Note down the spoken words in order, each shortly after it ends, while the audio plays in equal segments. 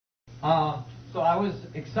So I was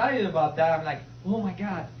excited about that. I'm like, oh my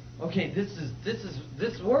God, okay,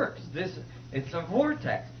 this works. It's a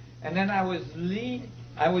vortex. And then I was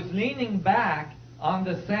leaning back on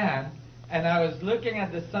the sand, and I was looking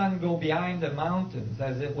at the sun go behind the mountains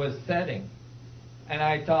as it was setting. And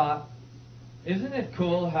I thought, isn't it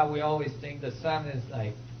cool how we always think the sun is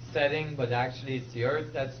like setting, but actually it's the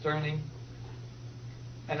earth that's turning?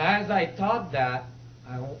 And as I thought that,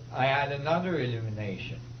 I had another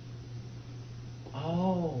illumination.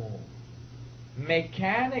 Oh,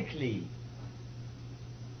 mechanically.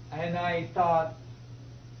 And I thought,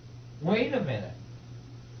 wait a minute.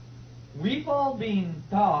 We've all been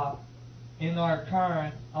taught in our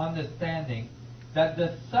current understanding that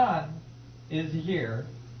the sun is here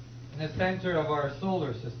in the center of our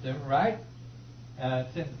solar system, right?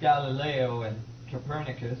 Since Galileo and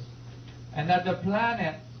Copernicus. And that the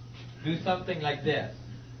planets do something like this,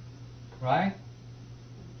 right?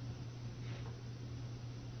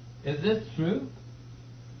 Is this true?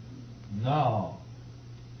 No.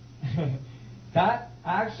 That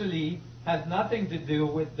actually has nothing to do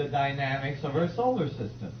with the dynamics of our solar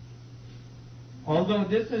system. Although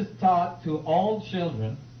this is taught to all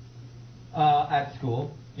children at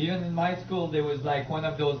school. Even in my school, there was like one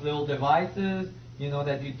of those little devices, you know,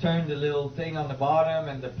 that you turn the little thing on the bottom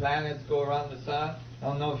and the planets go around the sun. I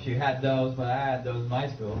don't know if you had those, but I had those in my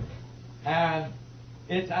school. And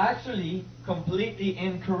it's actually completely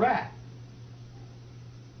incorrect.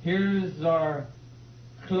 Here's our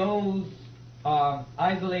closed,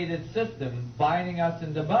 isolated system biting us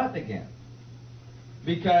in the butt again.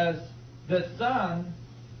 Because the sun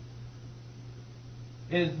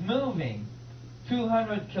is moving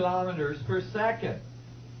 200 kilometers per second.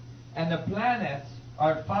 And the planets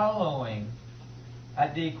are following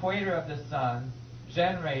at the equator of the sun,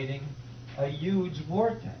 generating a huge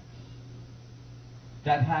vortex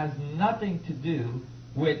that has nothing to do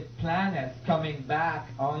with planets coming back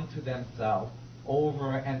onto themselves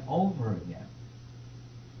over and over again.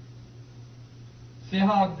 See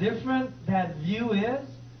how different that view is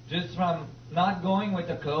just from not going with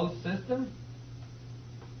a closed system?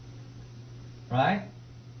 Right?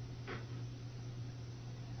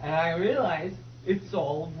 And I realized it's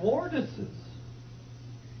all vortices.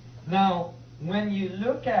 Now, when you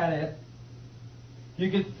look at it, you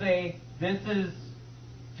could say this is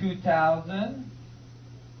 2000,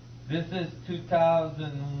 this is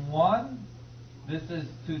 2001, this is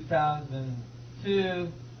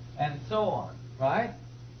 2002, and so on, right?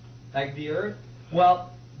 Like the Earth.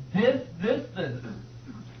 Well, this distance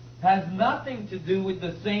has nothing to do with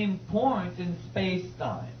the same point in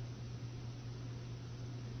space-time.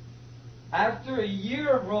 After a year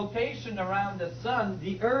of rotation around the sun,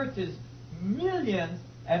 the Earth is millions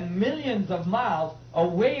and millions of miles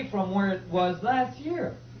away from where it was last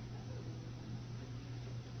year.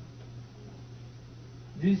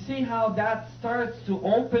 Do you see how that starts to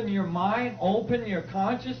open your mind, open your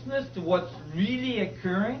consciousness to what's really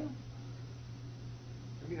occurring?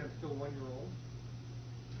 You mean I'm still 1 year old?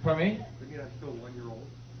 Pardon me? You mean I'm still 1 year old?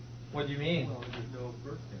 What do you mean? Well, there's no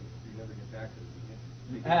birthday, so you never get back to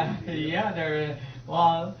the yeah, there.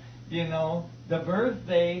 Well, you know, the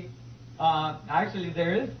birthday. Actually,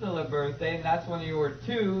 there is still a birthday, and that's when you were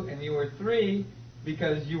 2 and you were 3,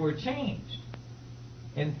 because you were changed.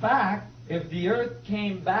 In fact, if the Earth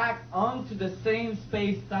came back onto the same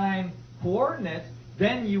space-time coordinates,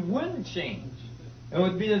 then you wouldn't change. It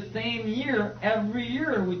would be the same year every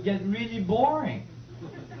year. It would get really boring.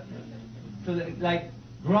 So, like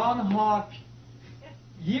Groundhog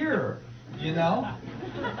Year, you know.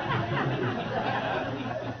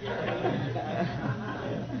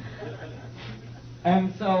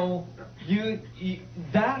 And so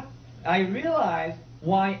that I realized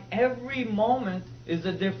why every moment is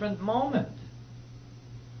a different moment.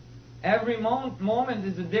 Every moment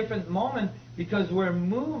is a different moment because we're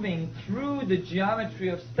moving through the geometry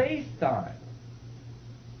of space-time.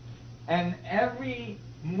 And every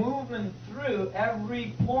movement through,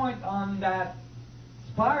 every point on that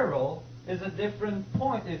spiral is a different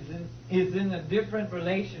point, is in a different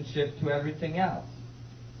relationship to everything else.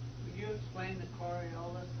 Could you explain the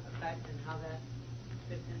Coriolis effect and how that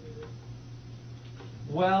fits into this?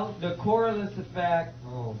 Well, the Coriolis effect,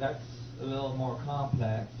 that's a little more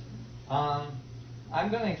complex. I'm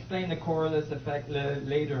going to explain the Coriolis effect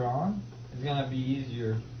later on. It's going to be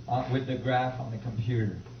easier with the graph on the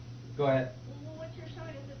computer. Go ahead. Well, what you're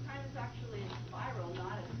showing is that time is actually a spiral,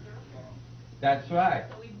 not a circle. That's right.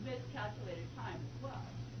 So we've miscalculated time as well.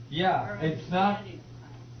 Yeah, Our it's not. understanding of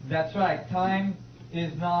time. That's right. Time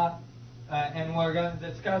is not, and we're going to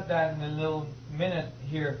discuss that in a little minute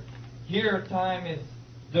here. Here, time is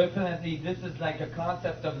definitely this is like a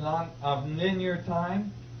concept of linear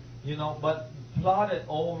time, but plotted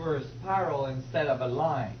over a spiral instead of a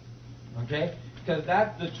line. Okay? Because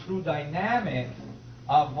that's the true dynamics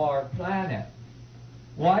of our planet.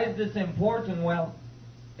 Why is this important? Well,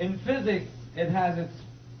 in physics, it has its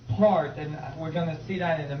part, and we're going to see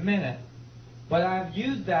that in a minute. But I've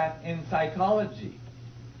used that in psychology.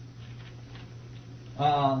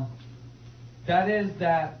 That is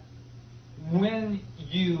that when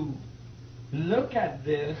you look at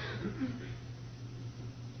this,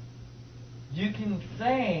 you can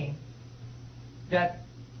say that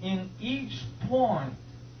in each point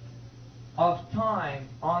of time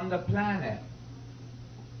on the planet,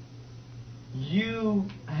 you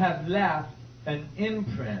have left an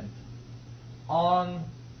imprint on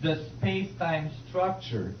the space-time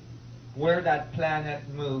structure where that planet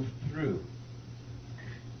moved through.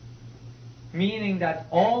 Meaning that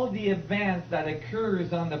all the events that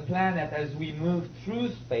occurs on the planet as we move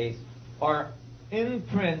through space are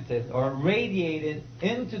imprinted or radiated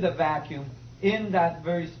into the vacuum in that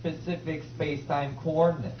very specific space-time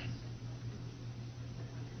coordinates.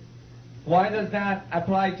 Why does that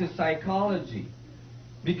apply to psychology?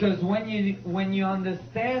 Because when you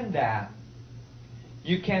understand that,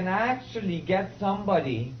 you can actually get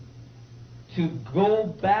somebody to go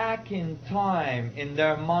back in time in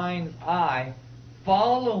their mind's eye,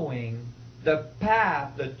 following the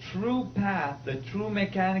path, the true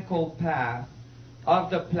mechanical path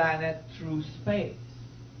of the planet through space.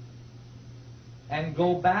 And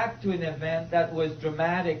go back to an event that was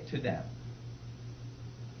dramatic to them.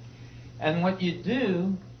 And what you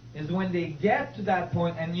do is when they get to that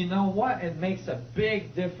point, and you know what? It makes a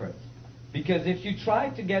big difference. Because if you try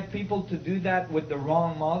to get people to do that with the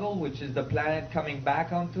wrong model, which is the planet coming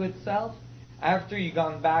back onto itself, after you've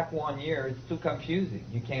gone back 1 year, it's too confusing.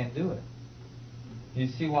 You can't do it. You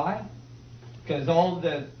see why? Because all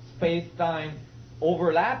the space-time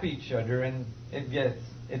overlap each other and it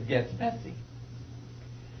gets messy.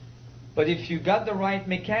 But if you got the right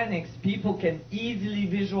mechanics, people can easily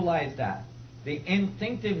visualize that. They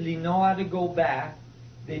instinctively know how to go back.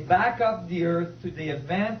 They back up the Earth to the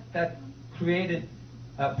event that created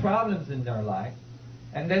problems in their life.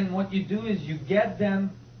 And then what you do is you get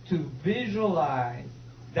them to visualize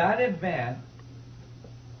that event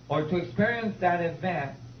or to experience that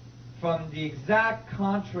event from the exact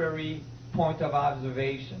contrary point of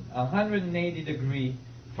observation, 180 degree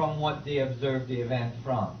from what they observed the event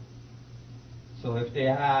from. So if they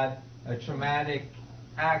had a traumatic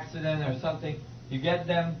accident or something, you get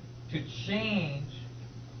them to change.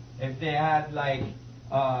 If they had like,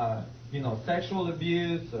 sexual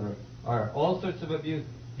abuse or all sorts of abuse,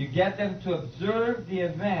 you get them to observe the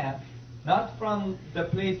event, not from the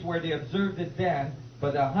place where they observed it then,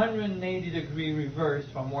 but 180 degree reverse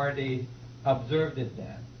from where they observed it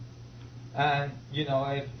then. And,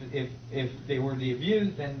 if they were the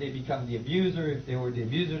abused, then they become the abuser. If they were the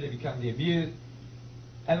abuser, they become the abused.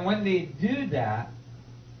 And when they do that,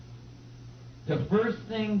 the first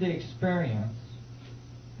thing they experience,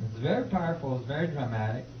 it's very powerful, it's very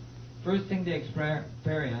dramatic, first thing they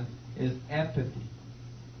experience is empathy.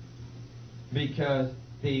 Because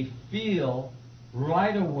they feel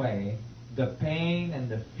right away the pain and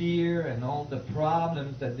the fear and all the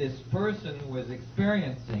problems that this person was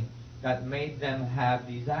experiencing that made them have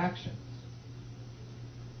these actions.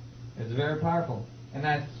 It's very powerful. And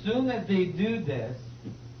as soon as they do this,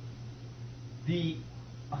 the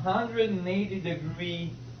 180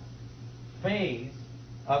 degree phase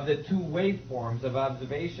of the two waveforms of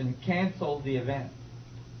observation cancel the event.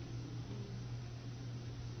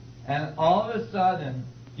 And all of a sudden,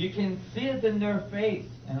 you can see it in their face,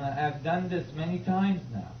 and I've done this many times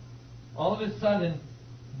now. All of a sudden,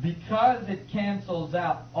 because it cancels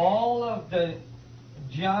out all of the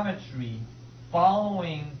geometry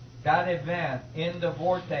following that event in the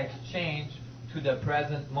vortex change to the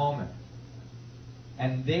present moment.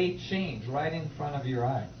 And they change right in front of your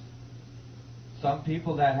eyes. Some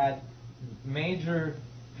people that had major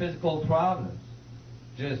physical problems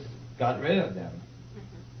just got rid of them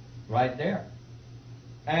right there.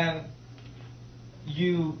 And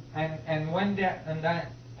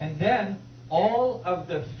then all of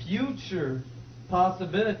the future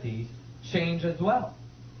possibilities change as well,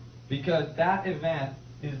 because that event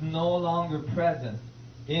is no longer present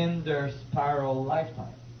in their spiral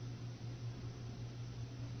lifetime.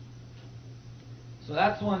 So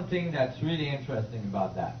that's one thing that's really interesting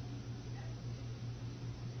about that.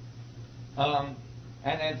 And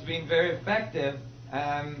it's been very effective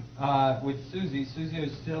with Susie. Susie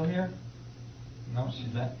is still here? No,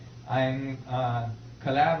 she's not. I'm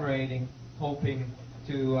collaborating, hoping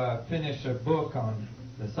to finish a book on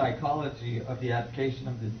the psychology of the application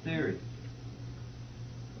of this theory.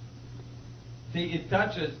 See, it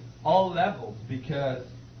touches all levels because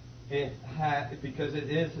it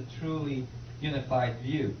is a truly unified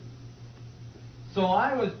view. So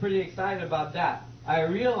I was pretty excited about that. I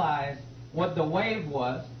realized what the wave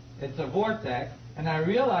was. It's a vortex. And I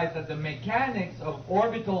realized that the mechanics of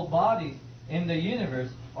orbital bodies in the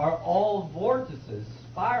universe are all vortices,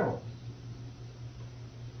 spirals.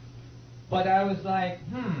 But I was like,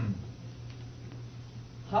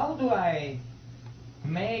 how do I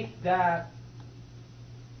make that,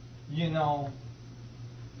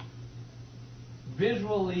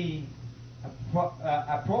 visually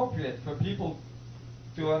appropriate for people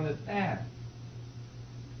to understand?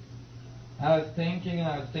 I was thinking,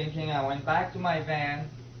 I went back to my van,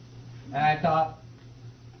 and I thought,